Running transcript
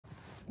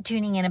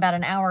tuning in about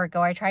an hour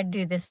ago, I tried to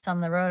do this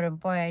on the road and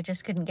boy, I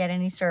just couldn't get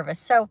any service.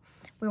 So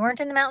we weren't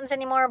in the mountains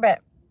anymore,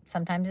 but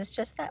sometimes it's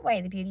just that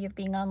way, the beauty of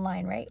being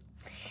online, right?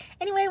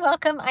 Anyway,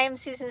 welcome. I am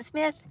Susan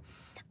Smith.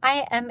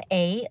 I am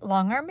a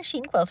long-arm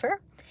machine quilter,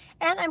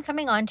 and I'm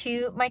coming on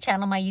to my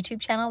channel, my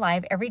YouTube channel,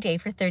 live every day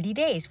for 30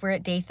 days. We're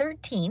at day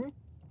 13,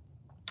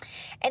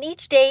 and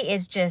each day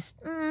is just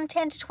 10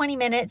 to 20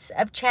 minutes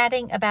of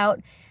chatting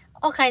about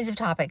all kinds of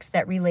topics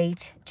that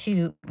relate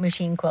to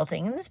machine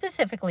quilting, and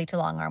specifically to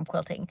long-arm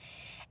quilting.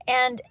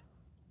 And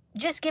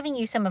just giving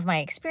you some of my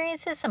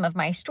experiences, some of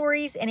my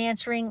stories, and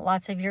answering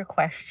lots of your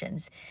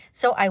questions.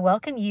 So I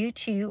welcome you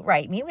to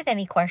write me with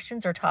any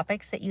questions or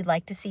topics that you'd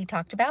like to see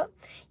talked about.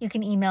 You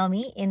can email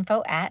me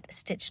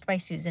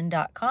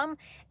info@stitchedbysusan.com,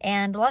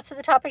 and lots of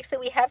the topics that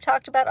we have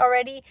talked about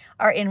already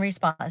are in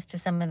response to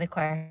some of the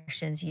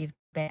questions you've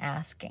been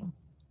asking.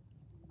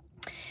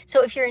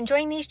 So if you're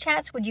enjoying these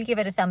chats, would you give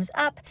it a thumbs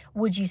up?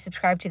 Would you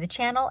subscribe to the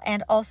channel?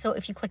 And also,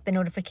 if you click the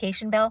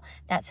notification bell,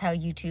 that's how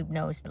YouTube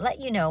knows to let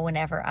you know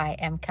whenever I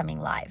am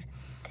coming live.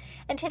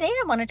 And today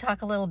I want to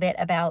talk a little bit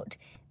about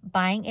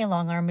buying a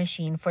long arm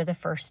machine for the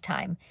first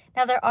time.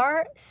 Now, there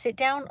are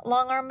sit-down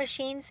long arm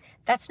machines.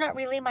 That's not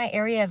really my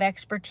area of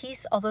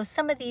expertise, although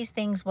some of these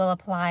things will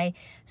apply.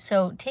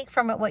 So take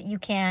from it what you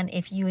can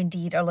if you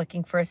indeed are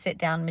looking for a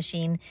sit-down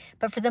machine.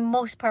 But for the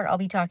most part, I'll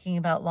be talking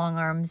about long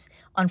arms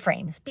on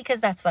frames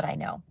because that's what I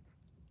know.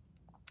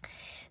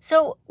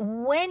 So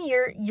when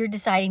you're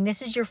deciding,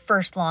 this is your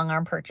first long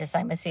arm purchase,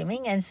 I'm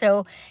assuming, and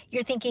so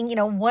you're thinking,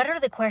 what are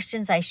the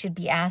questions I should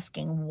be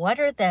asking? What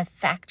are the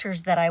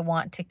factors that I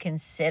want to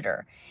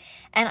consider?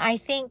 And I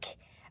think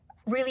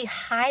really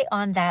high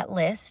on that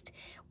list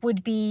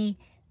would be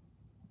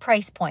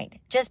price point,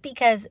 just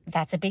because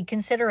that's a big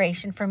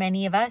consideration for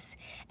many of us.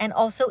 And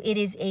also it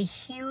is a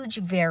huge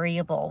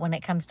variable when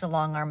it comes to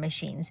long arm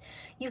machines.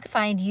 You can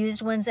find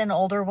used ones and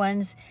older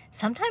ones,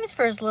 sometimes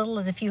for as little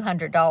as a few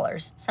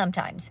 $100s,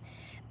 sometimes.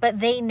 But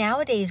they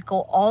nowadays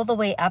go all the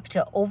way up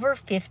to over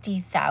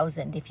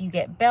 50,000. If you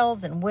get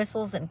bells and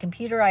whistles and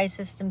computerized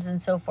systems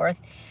and so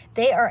forth,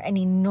 they are an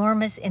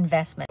enormous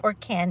investment, or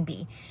can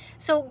be.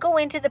 So go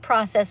into the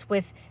process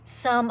with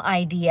some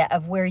idea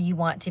of where you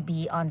want to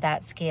be on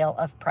that scale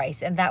of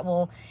price, and that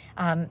will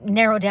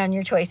narrow down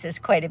your choices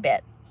quite a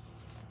bit.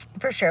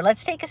 For sure.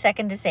 Let's take a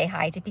second to say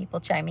hi to people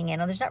chiming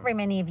in. Oh, there's not very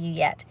many of you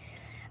yet.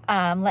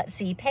 Let's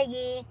see,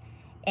 Peggy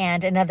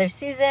and another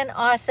Susan.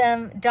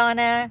 Awesome.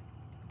 Donna.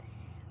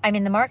 I'm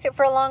in the market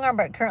for a long arm,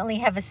 but currently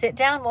have a sit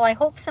down. Well, I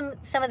hope some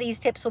of these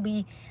tips will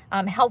be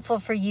helpful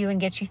for you and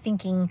get you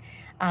thinking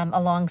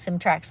along some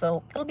tracks.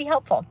 So it'll be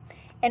helpful.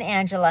 And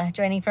Angela,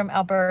 joining from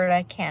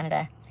Alberta,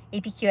 Canada.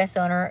 APQS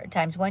owner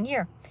times 1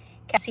 year.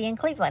 Cassie in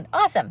Cleveland.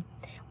 Awesome.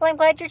 Well, I'm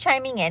glad you're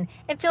chiming in,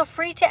 and feel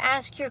free to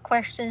ask your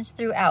questions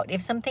throughout.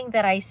 If something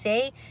that I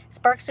say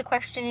sparks a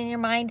question in your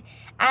mind,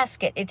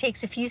 ask it. It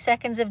takes a few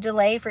seconds of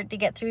delay for it to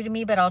get through to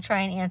me, but I'll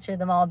try and answer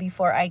them all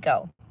before I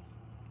go.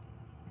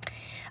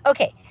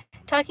 Okay,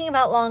 talking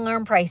about long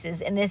arm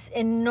prices and this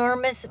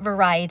enormous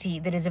variety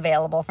that is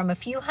available, from a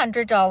few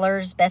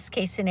 $100s, best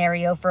case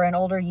scenario for an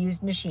older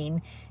used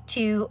machine,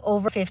 to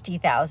over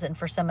 50,000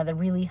 for some of the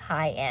really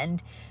high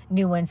end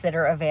new ones that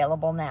are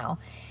available now.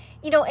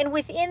 And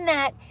within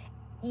that,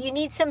 you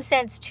need some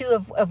sense too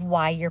of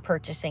why you're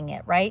purchasing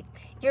it, right?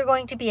 You're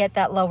going to be at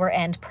that lower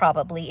end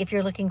probably if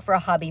you're looking for a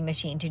hobby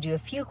machine to do a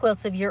few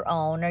quilts of your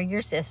own or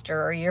your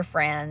sister or your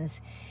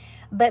friends.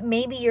 But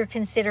maybe you're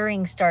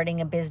considering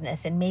starting a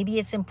business, and maybe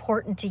it's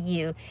important to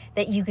you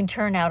that you can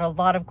turn out a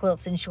lot of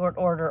quilts in short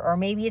order, or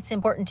maybe it's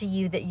important to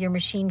you that your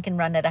machine can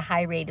run at a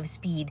high rate of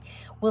speed.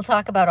 We'll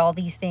talk about all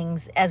these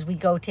things as we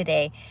go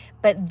today,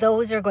 but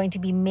those are going to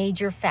be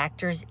major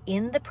factors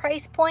in the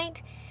price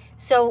point.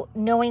 So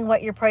knowing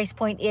what your price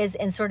point is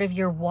and sort of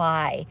your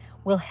why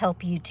will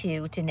help you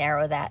to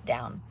narrow that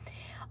down.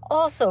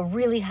 Also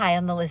really high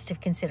on the list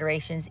of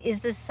considerations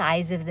is the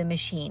size of the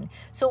machine.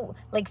 So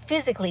like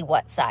physically,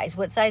 what size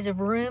of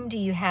room do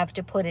you have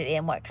to put it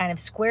in? What kind of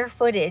square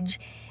footage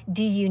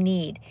do you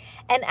need?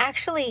 And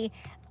actually,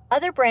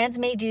 other brands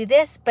may do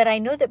this, but I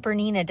know that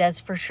Bernina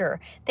does for sure.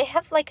 They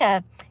have like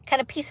a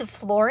kind of piece of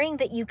flooring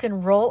that you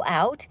can roll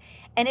out,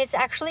 and it's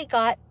actually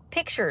got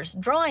pictures,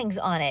 drawings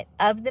on it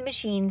of the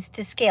machines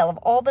to scale of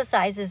all the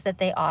sizes that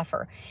they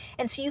offer.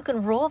 And so you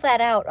can roll that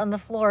out on the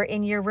floor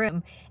in your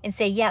room and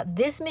say, yeah,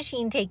 this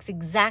machine takes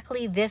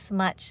exactly this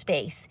much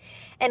space.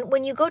 And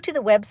when you go to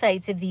the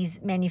websites of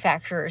these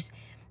manufacturers,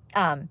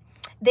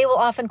 they will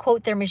often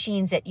quote their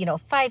machines at,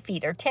 5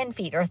 feet or 10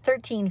 feet or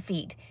 13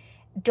 feet.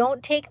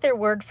 Don't take their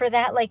word for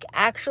that. Like,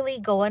 actually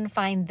go and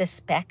find the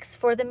specs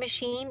for the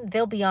machine.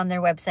 They'll be on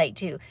their website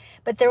too,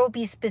 but there will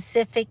be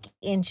specific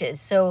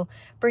inches. So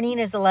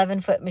Bernina's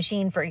 11-foot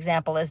machine, for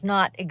example, is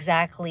not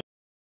exactly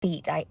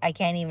feet. I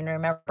can't even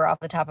remember off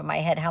the top of my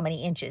head how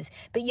many inches,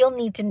 but you'll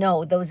need to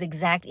know those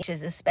exact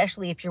inches,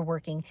 especially if you're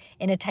working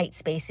in a tight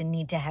space and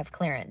need to have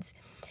clearance.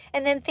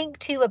 And then think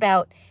too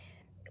about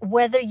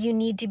whether you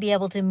need to be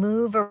able to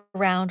move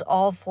around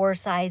all four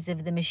sides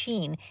of the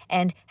machine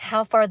and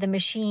how far the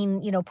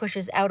machine,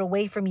 pushes out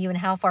away from you and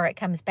how far it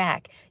comes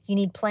back. You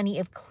need plenty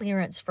of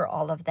clearance for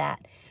all of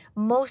that.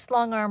 Most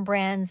long arm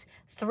brands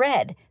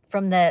thread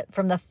from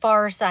the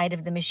far side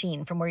of the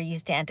machine, from where you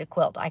stand to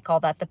quilt. I call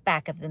that the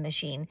back of the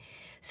machine.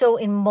 So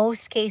in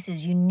most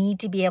cases, you need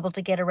to be able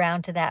to get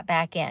around to that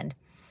back end.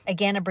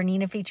 Again, a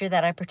Bernina feature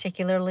that I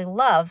particularly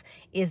love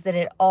is that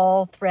it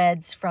all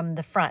threads from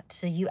the front.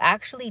 So you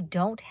actually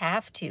don't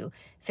have to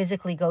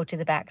physically go to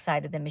the back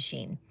side of the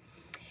machine.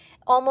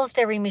 Almost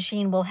every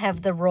machine will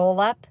have the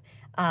roll-up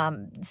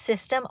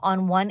system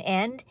on one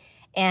end,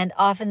 and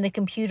often the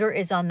computer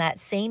is on that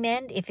same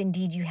end, if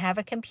indeed you have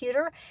a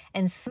computer.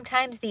 And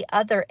sometimes the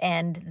other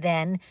end,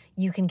 then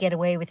you can get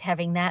away with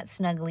having that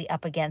snugly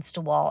up against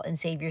a wall and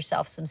save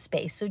yourself some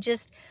space. So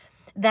just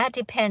that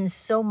depends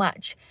so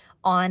much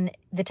on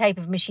the type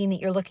of machine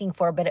that you're looking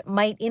for, but it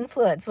might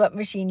influence what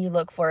machine you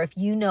look for if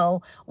you know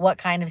what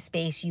kind of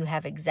space you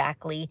have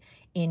exactly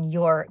in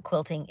your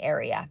quilting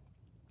area.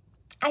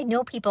 I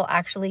know people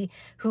actually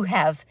who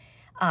have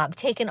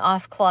taken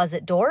off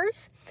closet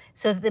doors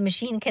so that the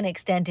machine can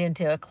extend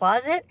into a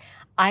closet.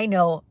 I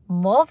know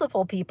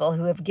multiple people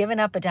who have given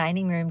up a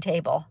dining room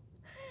table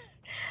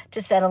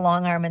to set a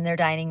long arm in their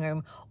dining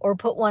room, or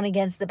put one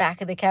against the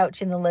back of the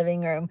couch in the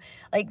living room.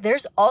 Like,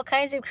 there's all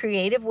kinds of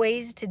creative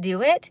ways to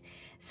do it.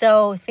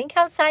 So think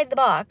outside the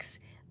box,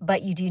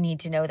 but you do need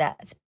to know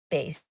that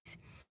space.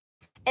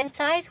 And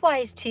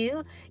size-wise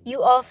too,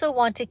 you also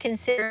want to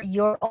consider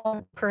your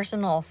own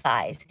personal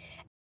size.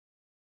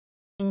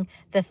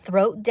 The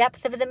throat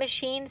depth of the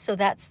machine, so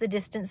that's the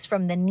distance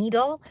from the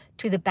needle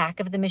to the back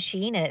of the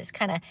machine, and it's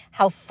kind of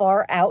how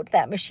far out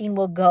that machine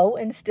will go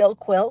and still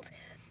quilt.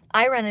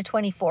 I run a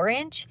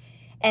 24-inch,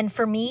 and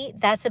for me,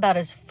 that's about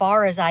as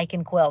far as I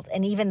can quilt,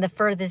 and even the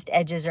furthest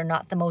edges are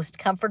not the most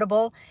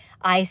comfortable.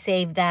 I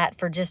save that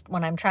for just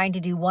when I'm trying to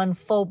do one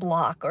full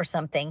block or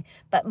something,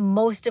 but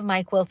most of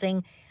my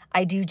quilting,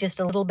 I do just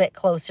a little bit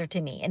closer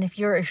to me. And if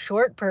you're a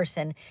short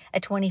person,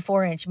 a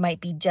 24-inch might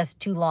be just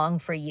too long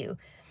for you.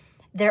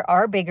 There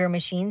are bigger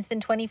machines than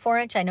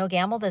 24-inch. I know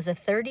Gamble does a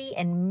 30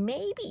 and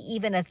maybe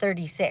even a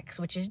 36,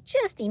 which is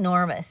just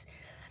enormous.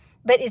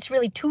 But it's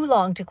really too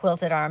long to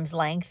quilt at arm's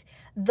length.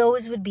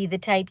 Those would be the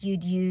type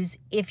you'd use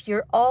if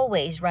you're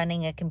always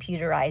running a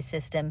computerized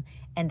system,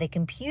 and the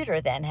computer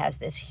then has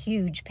this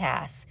huge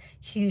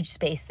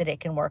space that it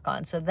can work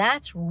on. So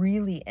that's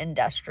really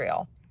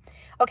industrial.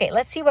 Okay,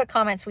 let's see what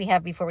comments we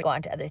have before we go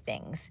on to other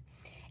things.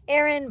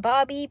 Erin,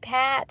 Bobby,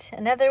 Pat,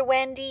 another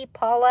Wendy,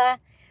 Paula,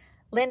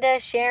 Linda,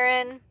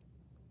 Sharon,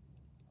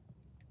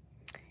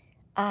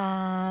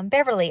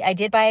 Beverly, I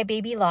did buy a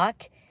baby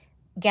lock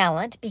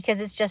Gallant because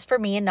it's just for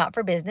me and not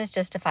for business,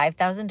 just a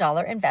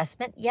 $5,000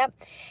 investment. Yep.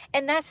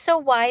 And that's so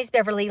wise,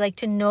 Beverly, like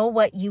to know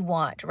what you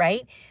want,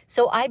 right?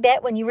 So I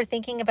bet when you were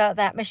thinking about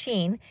that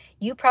machine,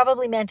 you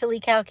probably mentally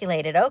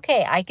calculated,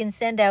 okay, I can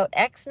send out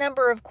X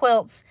number of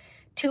quilts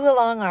to a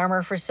long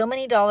armor for so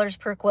many dollars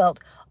per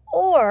quilt,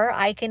 or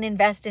I can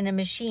invest in a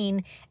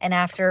machine, and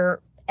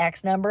after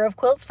X number of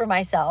quilts for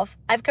myself,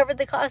 I've covered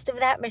the cost of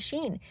that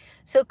machine.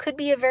 So it could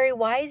be a very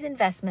wise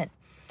investment.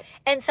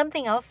 And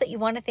something else that you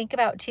want to think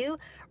about too,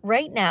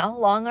 right now,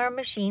 long arm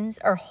machines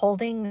are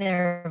holding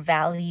their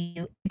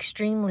value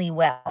extremely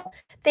well.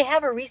 They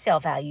have a resale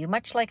value,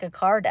 much like a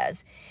car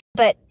does.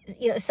 But,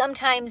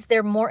 sometimes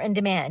they're more in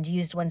demand,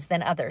 used ones,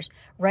 than others.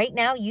 Right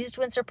now, used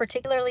ones are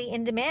particularly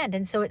in demand.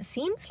 And so it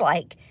seems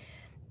like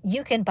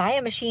you can buy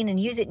a machine and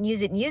use it and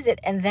use it and use it,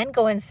 and then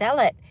go and sell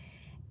it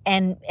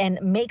and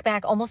make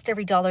back almost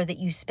every dollar that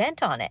you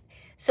spent on it.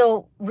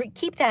 So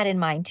keep that in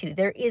mind too.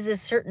 There is a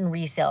certain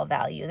resale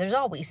value. There's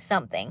always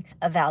something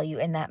of value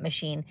in that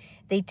machine.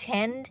 They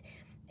tend,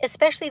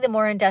 especially the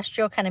more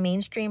industrial kind of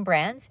mainstream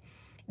brands,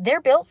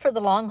 they're built for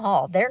the long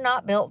haul. They're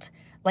not built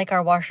like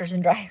our washers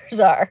and dryers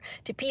are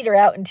to peter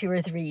out in 2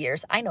 or 3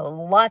 years. I know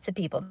lots of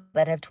people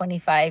that have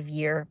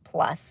 25-year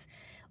plus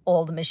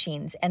old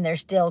machines and they're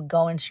still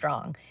going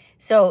strong.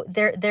 So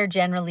they're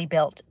generally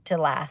built to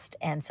last,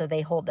 and so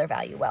they hold their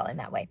value well in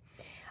that way.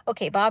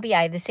 Okay, Bobby,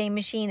 I have the same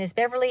machine as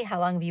Beverly. How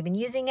long have you been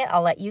using it?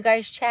 I'll let you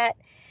guys chat.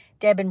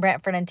 Deb in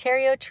Brantford,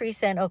 Ontario.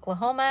 Teresa in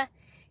Oklahoma.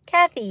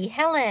 Kathy,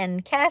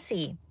 Helen,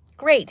 Cassie.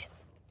 Great.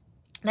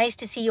 Nice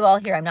to see you all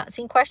here. I'm not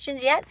seeing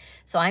questions yet,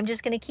 so I'm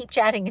just going to keep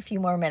chatting a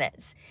few more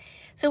minutes.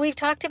 So we've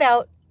talked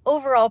about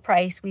overall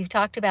price. We've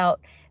talked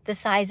about the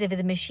size of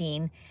the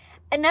machine.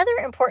 Another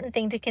important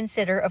thing to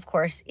consider, of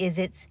course, is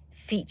its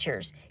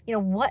features.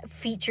 What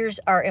features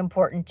are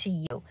important to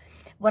you?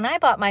 When I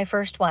bought my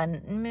first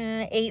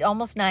one,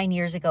 almost 9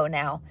 years ago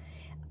now,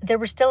 there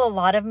were still a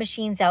lot of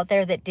machines out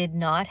there that did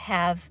not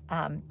have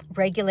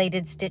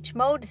regulated stitch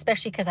mode,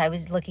 especially because I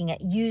was looking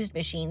at used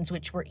machines,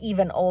 which were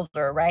even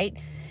older, right?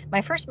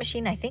 My first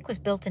machine, I think, was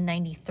built in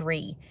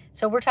 93.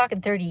 So we're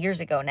talking 30 years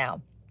ago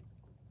now.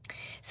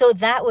 So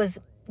that was,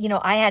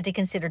 I had to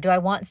consider, do I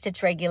want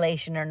stitch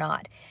regulation or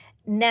not?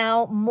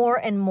 Now, more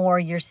and more,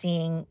 you're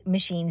seeing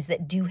machines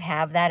that do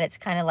have that. It's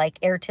kind of like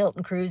air tilt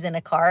and cruise in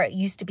a car. It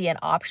used to be an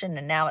option,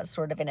 and now it's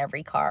sort of in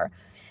every car.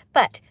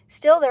 But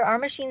still, there are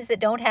machines that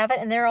don't have it,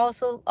 and they're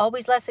also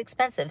always less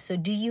expensive. So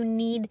do you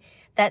need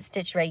that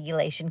stitch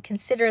regulation?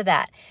 Consider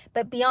that.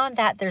 But beyond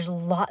that, there's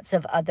lots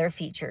of other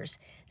features,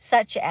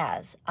 such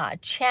as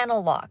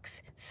channel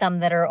locks, some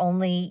that are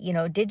only, you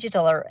know,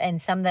 digital,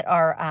 and some that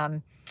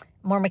are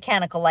more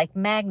mechanical, like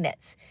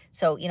magnets.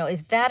 So, you know,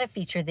 is that a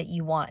feature that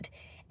you want?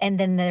 And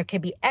then there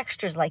could be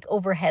extras like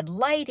overhead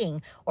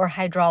lighting or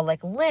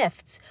hydraulic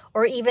lifts,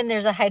 or even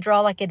there's a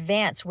hydraulic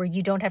advance where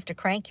you don't have to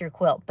crank your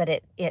quilt, but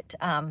it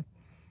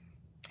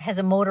has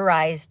a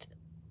motorized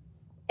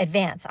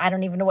advance. I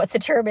don't even know what the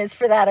term is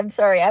for that. I'm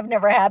sorry, I've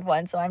never had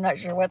one, so I'm not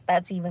sure what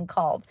that's even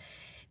called.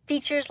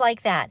 Features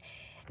like that.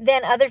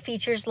 Then other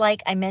features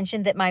like I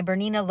mentioned that my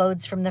Bernina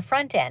loads from the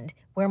front end,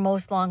 where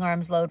most long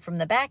arms load from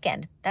the back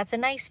end. That's a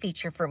nice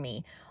feature for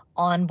me.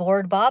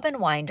 Onboard bobbin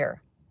winder,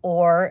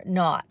 or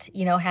not,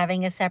 you know,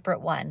 having a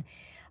separate one.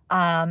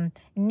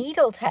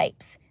 Needle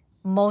types.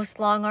 Most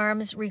long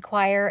arms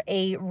require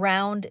a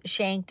round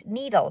shanked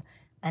needle.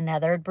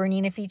 Another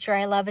Bernina feature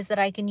I love is that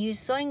I can use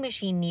sewing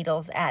machine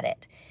needles at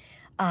it.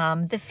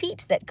 The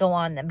feet that go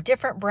on them.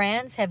 Different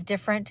brands have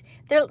different,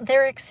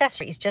 they're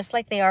accessories, just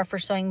like they are for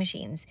sewing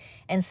machines.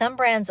 And some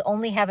brands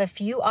only have a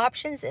few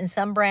options, and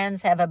some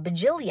brands have a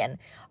bajillion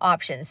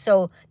options.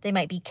 So they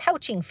might be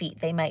couching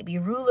feet, they might be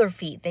ruler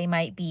feet, they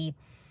might be,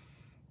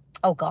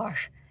 oh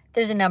gosh,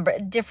 there's a number,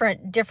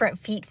 different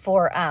feet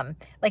for,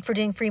 like for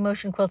doing free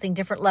motion quilting,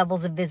 different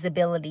levels of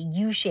visibility,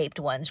 U-shaped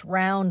ones,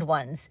 round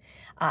ones,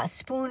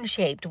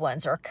 spoon-shaped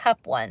ones, or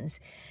cup ones.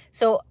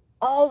 So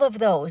all of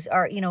those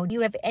are, you know, do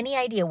you have any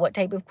idea what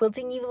type of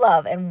quilting you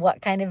love and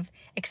what kind of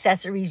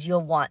accessories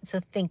you'll want? So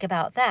think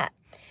about that.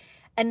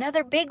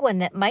 Another big one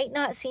that might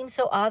not seem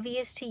so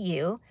obvious to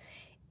you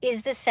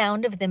is the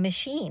sound of the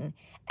machine.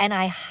 And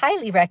I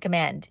highly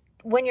recommend,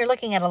 when you're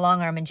looking at a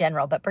long arm in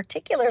general, but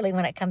particularly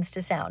when it comes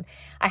to sound,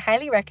 I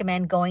highly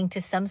recommend going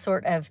to some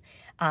sort of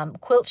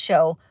quilt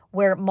show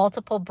where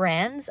multiple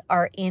brands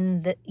are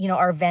in the, you know,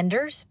 are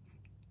vendors,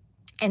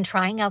 and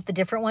trying out the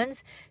different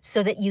ones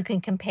so that you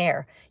can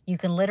compare. You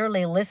can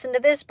literally listen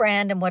to this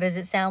brand and what does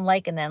it sound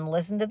like, and then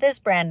listen to this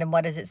brand and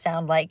what does it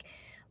sound like.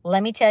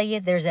 Let me tell you,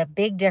 there's a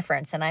big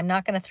difference, and I'm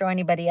not going to throw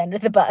anybody under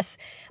the bus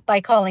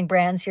by calling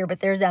brands here, but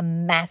there's a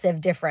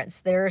massive difference.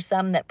 There are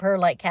some that purr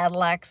like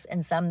Cadillacs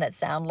and some that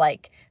sound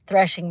like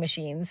threshing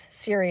machines,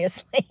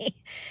 seriously.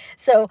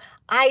 So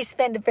I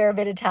spend a fair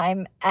bit of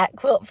time at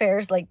quilt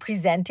fairs, like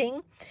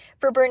presenting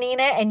for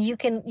Bernina, and you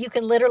can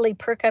literally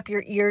perk up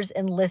your ears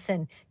and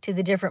listen to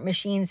the different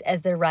machines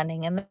as they're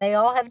running, and they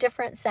all have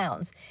different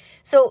sounds.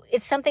 So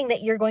it's something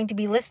that you're going to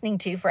be listening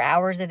to for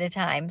hours at a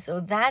time. So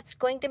that's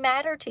going to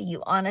matter to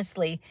you,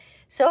 honestly.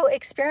 So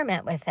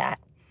experiment with that.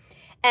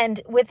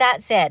 And with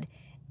that said,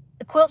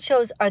 the quilt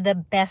shows are the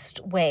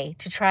best way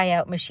to try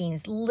out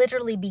machines,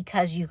 literally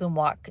because you can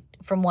walk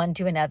from one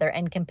to another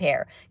and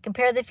compare.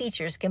 Compare the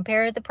features,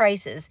 compare the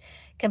prices,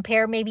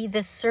 compare maybe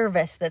the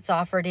service that's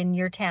offered in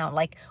your town.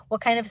 Like, what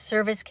kind of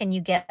service can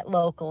you get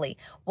locally?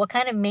 What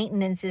kind of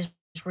maintenance is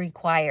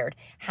required?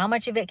 How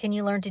much of it can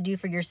you learn to do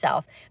for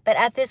yourself? But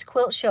at this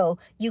quilt show,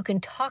 you can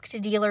talk to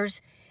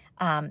dealers,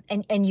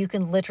 and you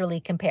can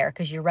literally compare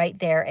because you're right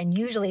there, and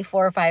usually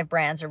 4 or 5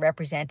 brands are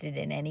represented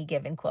in any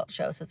given quilt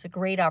show. So it's a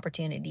great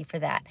opportunity for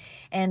that.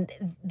 And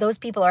those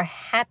people are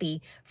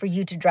happy for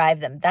you to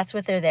drive them. That's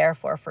what they're there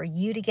for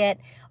you to get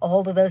a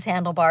hold of those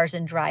handlebars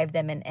and drive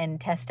them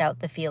and test out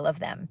the feel of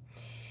them.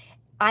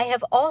 I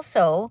have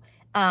also,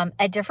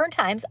 at different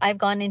times, I've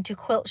gone into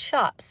quilt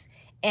shops,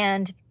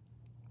 and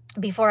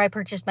before I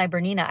purchased my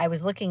Bernina, I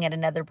was looking at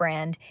another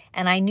brand,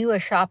 and I knew a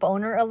shop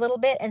owner a little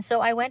bit, and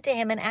so I went to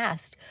him and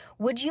asked,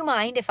 would you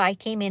mind if I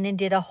came in and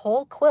did a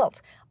whole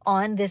quilt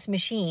on this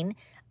machine?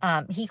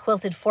 He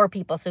quilted 4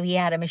 people, so he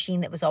had a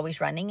machine that was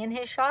always running in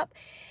his shop.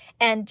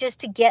 And just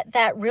to get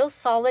that real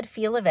solid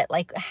feel of it,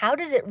 like how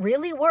does it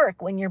really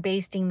work when you're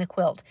basting the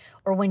quilt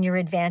or when you're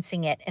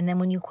advancing it, and then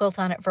when you quilt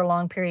on it for a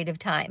long period of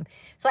time.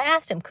 So I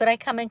asked him, could I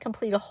come and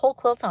complete a whole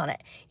quilt on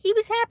it? He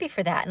was happy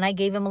for that, and I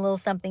gave him a little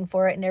something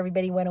for it, and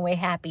everybody went away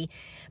happy.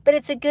 But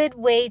it's a good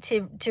way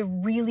to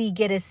really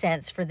get a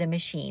sense for the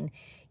machine.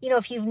 You know,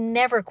 if you've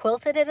never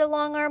quilted at a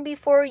long arm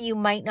before, you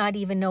might not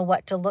even know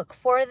what to look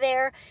for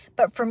there.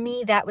 But for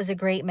me, that was a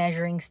great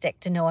measuring stick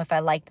to know if I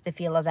liked the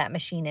feel of that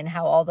machine and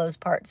how all those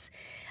parts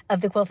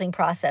of the quilting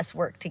process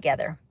work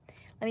together.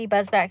 Let me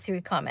buzz back through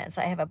comments.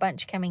 I have a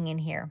bunch coming in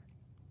here.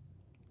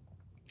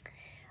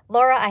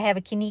 Laura, I have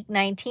a Unique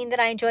 19 that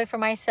I enjoy for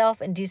myself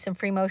and do some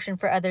free motion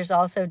for others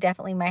also.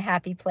 Definitely my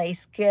happy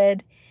place.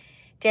 Good.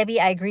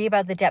 Debbie, I agree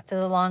about the depth of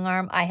the long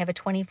arm. I have a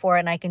 24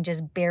 and I can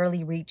just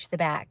barely reach the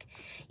back.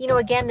 You know,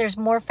 again, there's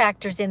more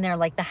factors in there,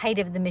 like the height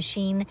of the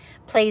machine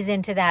plays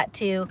into that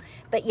too.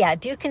 But yeah,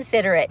 do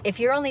consider it. If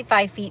you're only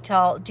 5 feet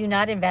tall, do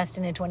not invest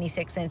in a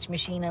 26-inch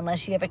machine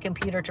unless you have a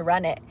computer to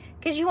run it,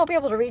 because you won't be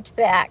able to reach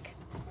the back.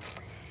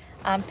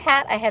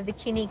 Pat, I have the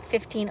Unique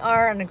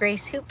 15R on a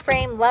Grace hoop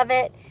frame. Love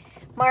it.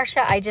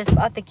 Marsha, I just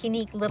bought the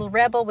Unique Little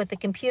Rebel with the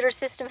computer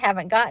system.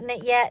 Haven't gotten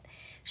it yet.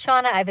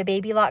 Shauna, I have a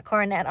Baby Lock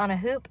coronet on a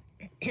hoop.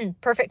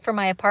 Perfect for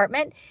my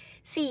apartment.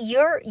 See,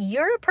 you're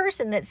a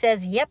person that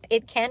says, yep,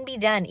 it can be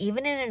done,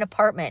 even in an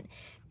apartment.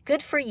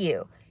 Good for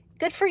you.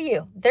 Good for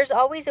you. There's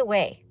always a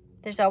way.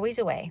 There's always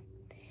a way.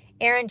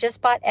 Aaron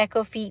just bought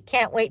Echo Feet.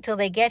 Can't wait till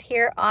they get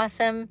here.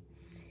 Awesome.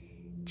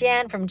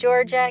 Jan from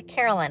Georgia.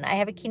 Carolyn, I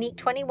have a Kinique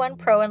 21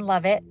 Pro and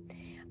love it.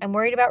 I'm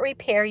worried about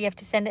repair. You have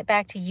to send it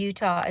back to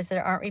Utah as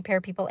there aren't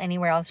repair people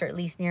anywhere else, or at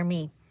least near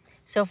me.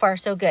 So far,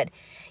 so good.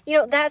 You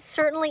know, that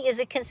certainly is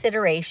a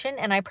consideration,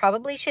 and I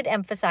probably should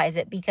emphasize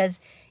it because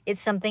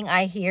it's something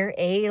I hear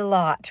a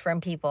lot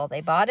from people.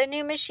 They bought a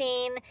new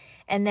machine,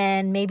 and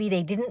then maybe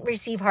they didn't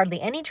receive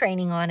hardly any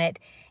training on it,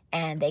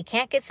 and they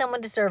can't get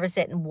someone to service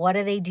it, and what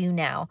do they do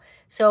now?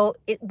 So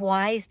it's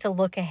wise to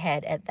look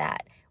ahead at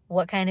that.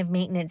 What kind of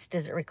maintenance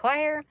does it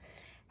require?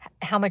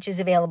 How much is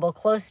available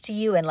close to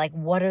you, and like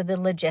what are the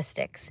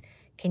logistics?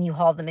 Can you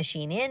haul the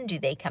machine in? Do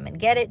they come and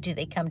get it? Do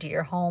they come to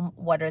your home?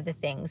 What are the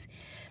things?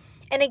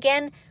 And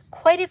again,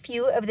 quite a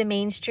few of the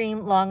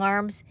mainstream long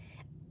arms,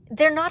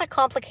 they're not a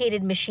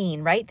complicated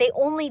machine, right? They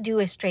only do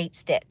a straight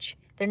stitch.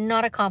 They're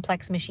not a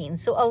complex machine.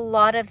 So a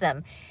lot of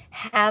them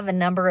have a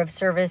number of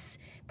service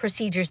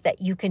procedures that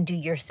you can do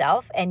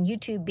yourself. And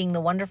YouTube being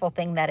the wonderful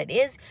thing that it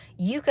is,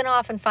 you can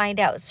often find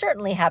out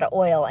certainly how to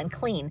oil and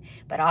clean,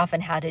 but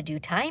often how to do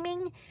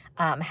timing,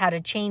 how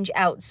to change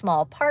out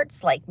small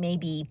parts like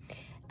maybe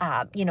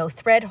you know,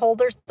 thread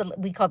holders,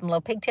 we call them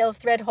little pigtails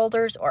thread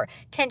holders, or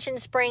tension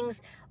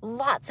springs.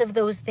 Lots of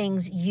those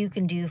things you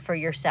can do for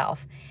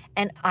yourself.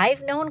 And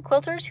I've known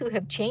quilters who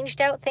have changed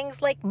out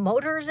things like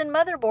motors and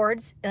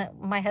motherboards.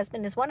 My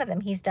husband is one of them.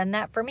 He's done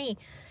that for me.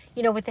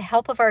 You know, with the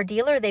help of our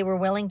dealer, they were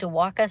willing to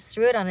walk us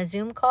through it on a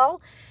Zoom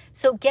call.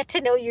 So get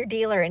to know your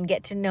dealer and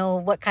get to know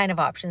what kind of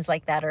options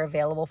like that are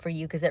available for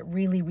you, because it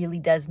really, really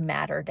does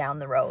matter down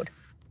the road.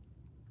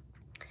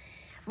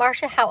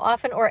 Marcia, how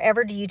often or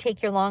ever do you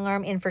take your long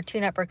arm in for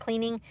tune-up or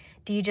cleaning?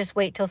 Do you just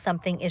wait till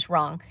something is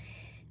wrong?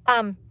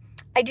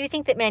 I do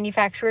think that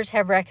manufacturers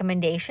have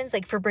recommendations.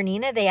 Like for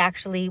Bernina, they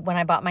actually, when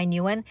I bought my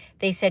new one,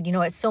 they said, you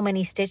know, it's so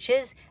many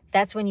stitches,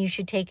 that's when you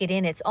should take it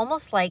in. It's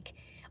almost like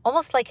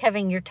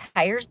having your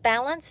tires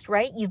balanced,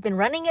 right? You've been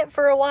running it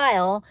for a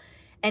while,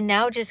 and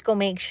now just go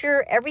make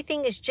sure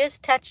everything is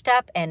just touched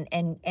up and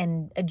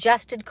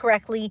adjusted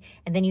correctly,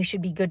 and then you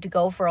should be good to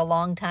go for a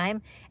long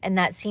time. And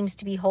that seems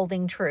to be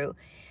holding true.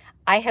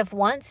 I have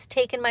once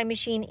taken my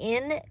machine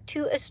in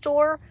to a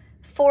store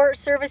for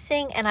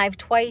servicing, and I've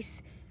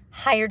twice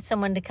hired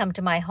someone to come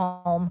to my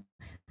home.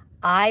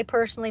 I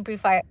personally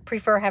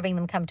prefer having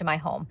them come to my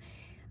home.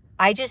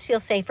 I just feel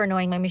safer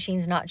knowing my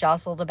machine's not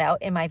jostled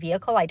about in my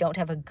vehicle. I don't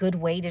have a good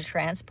way to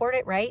transport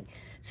it, right?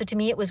 So to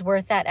me, it was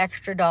worth that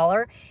extra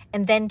 $1.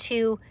 And then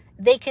two,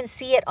 they can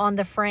see it on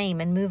the frame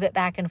and move it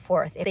back and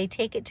forth. If they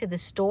take it to the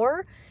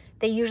store,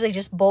 they usually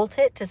just bolt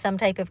it to some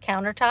type of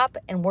countertop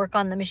and work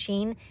on the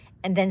machine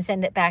and then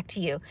send it back to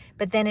you.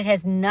 But then it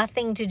has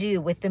nothing to do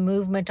with the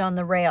movement on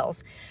the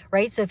rails,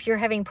 right? So if you're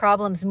having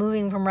problems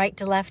moving from right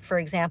to left, for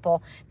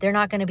example, they're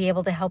not going to be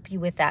able to help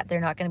you with that.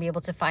 They're not going to be able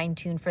to fine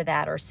tune for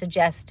that or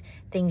suggest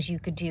things you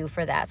could do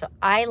for that. So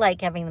I like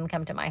having them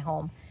come to my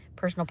home,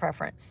 personal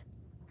preference.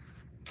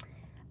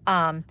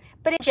 But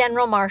in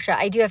general, Marcia,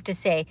 I do have to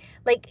say,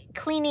 like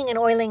cleaning and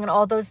oiling and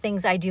all those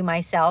things I do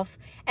myself,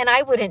 and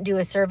I wouldn't do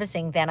a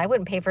servicing then. I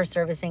wouldn't pay for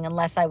servicing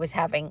unless I was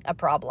having a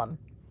problem.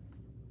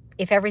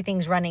 If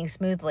everything's running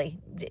smoothly,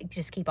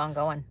 just keep on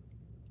going.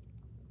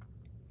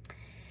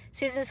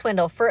 Susan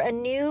Swindle, for a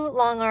new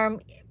long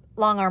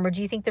armor,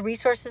 do you think the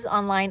resources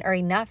online are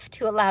enough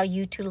to allow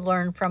you to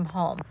learn from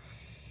home?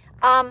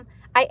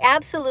 I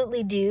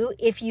absolutely do,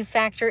 if you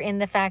factor in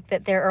the fact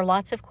that there are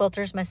lots of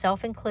quilters,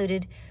 myself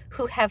included,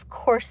 who have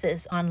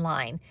courses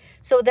online.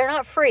 So they're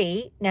not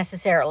free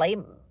necessarily,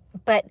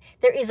 but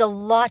there is a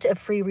lot of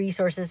free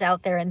resources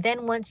out there. And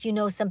then once you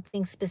know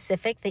something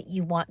specific that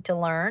you want to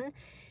learn,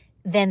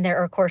 then there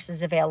are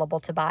courses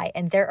available to buy.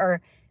 And there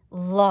are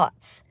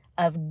lots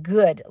of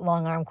good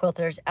long arm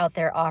quilters out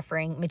there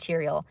offering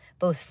material,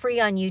 both free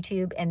on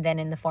YouTube and then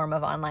in the form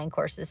of online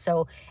courses.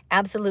 So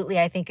absolutely,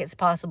 I think it's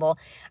possible.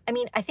 I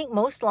mean, I think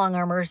most long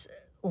armors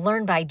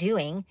learn by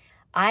doing.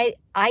 I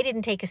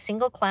didn't take a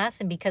single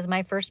class, and because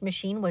my first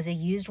machine was a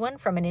used one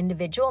from an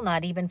individual,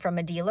 not even from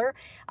a dealer,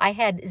 I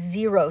had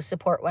zero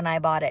support when I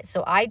bought it.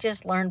 So I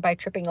just learned by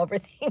tripping over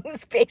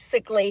things,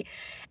 basically.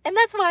 And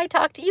that's why I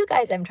talk to you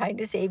guys. I'm trying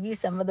to save you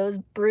some of those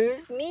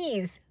bruised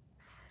knees.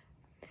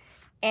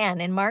 And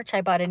in March,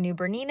 I bought a new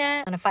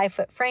Bernina on a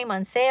 5-foot frame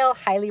on sale.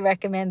 Highly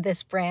recommend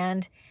this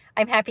brand.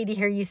 I'm happy to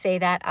hear you say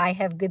that. I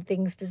have good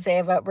things to say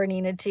about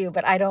Bernina too,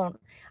 but I don't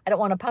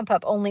want to pump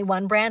up only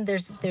one brand.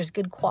 There's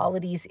good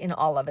qualities in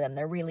all of them.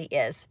 There really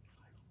is.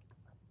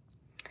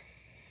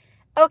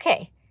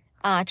 Okay,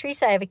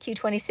 Teresa, I have a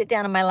Q20 sit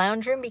down in my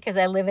lounge room because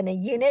I live in a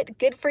unit.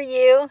 Good for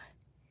you.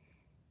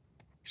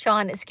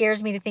 Sean, it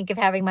scares me to think of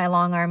having my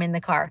long arm in the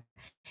car.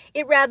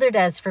 It rather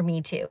does for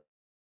me too.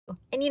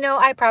 And you know,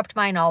 I propped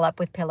mine all up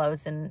with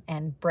pillows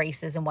and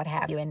braces and what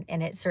have you,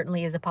 and it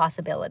certainly is a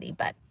possibility,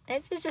 but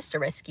it's just a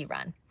risky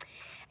run.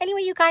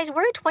 Anyway, you guys,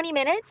 we're at 20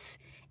 minutes,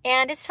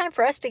 And it's time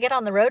for us to get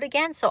on the road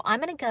again. So I'm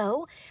going to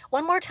go.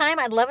 One more time,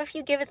 I'd love if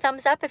you give a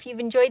thumbs up if you've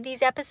enjoyed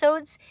these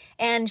episodes,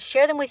 and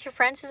share them with your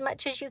friends as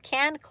much as you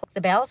can. Click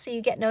the bell so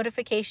you get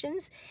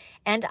notifications.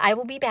 And I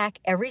will be back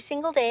every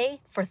single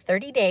day for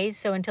 30 days,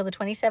 so until the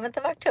 27th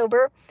of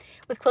October,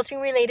 with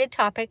quilting related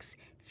topics.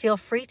 Feel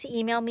free to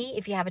email me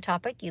if you have a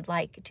topic you'd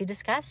like to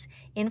discuss.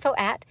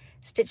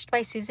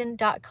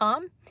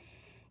 info@stitchedbysusan.com.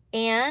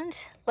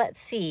 And let's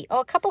see.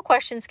 Oh, a couple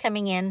questions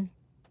coming in.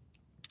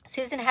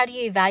 Susan, how do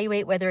you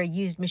evaluate whether a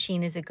used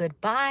machine is a good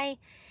buy?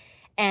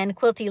 And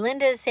Quilty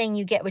Linda is saying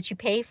you get what you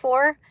pay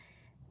for.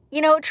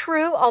 You know,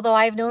 true, although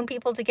I've known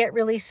people to get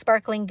really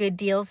sparkling good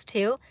deals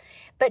too.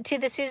 But to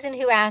the Susan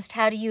who asked,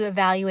 how do you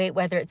evaluate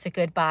whether it's a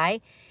good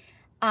buy?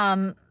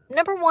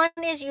 Number one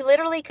is you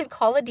literally could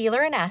call a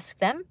dealer and ask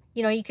them.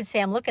 You know, you could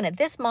say, I'm looking at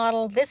this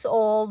model, this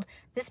old,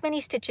 this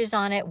many stitches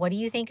on it. What do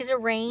you think is a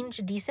range,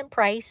 a decent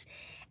price?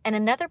 And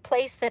another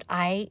place that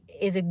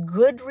is a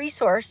good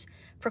resource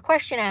for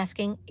question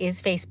asking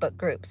is Facebook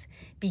groups,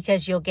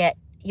 because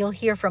you'll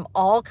hear from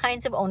all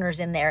kinds of owners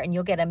in there, and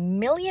you'll get a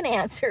million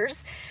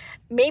answers,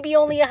 maybe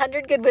only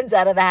 100 good ones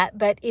out of that,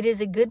 but it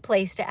is a good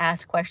place to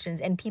ask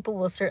questions, and people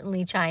will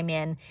certainly chime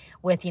in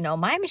with, you know,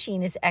 my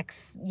machine is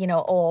X, you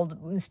know, old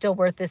and still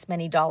worth this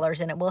many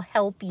dollars, and it will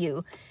help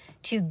you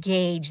to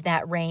gauge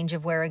that range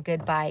of where a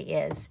good buy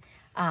is.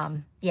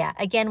 Yeah,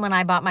 again, when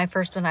I bought my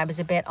first one, I was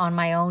a bit on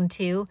my own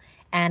too,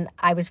 and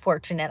I was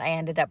fortunate. I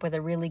ended up with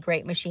a really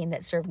great machine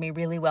that served me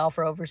really well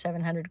for over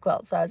 700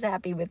 quilts, so I was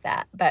happy with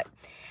that. But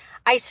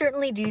I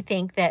certainly do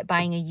think that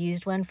buying a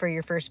used one for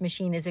your first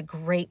machine is a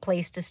great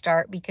place to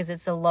start, because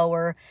it's a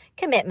lower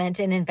commitment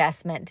and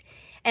investment.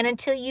 And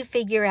until you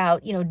figure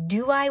out, you know,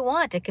 do I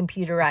want a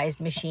computerized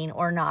machine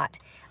or not?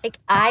 Like,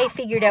 I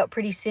figured out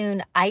pretty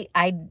soon I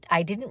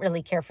didn't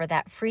really care for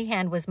that.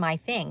 Freehand was my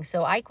thing.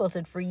 So I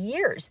quilted for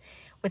years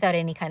without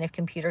any kind of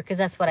computer, because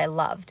that's what I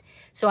loved.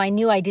 So I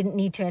knew I didn't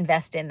need to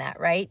invest in that,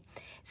 right?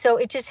 So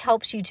it just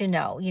helps you to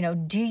know, you know,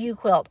 do you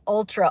quilt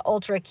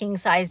ultra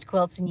king-sized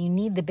quilts and you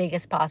need the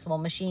biggest possible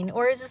machine,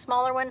 or is a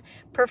smaller one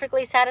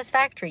perfectly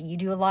satisfactory? You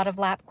do a lot of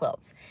lap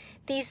quilts.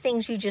 These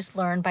things you just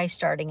learn by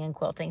starting in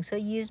quilting. So a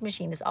used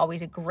machine is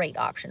always a great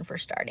option for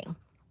starting.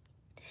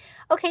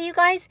 Okay, you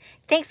guys,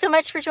 thanks so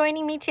much for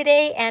joining me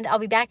today, and I'll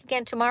be back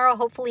again tomorrow,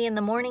 hopefully in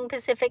the morning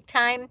Pacific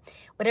time.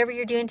 Whatever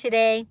you're doing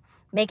today,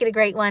 make it a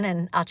great one,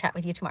 and I'll chat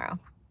with you tomorrow.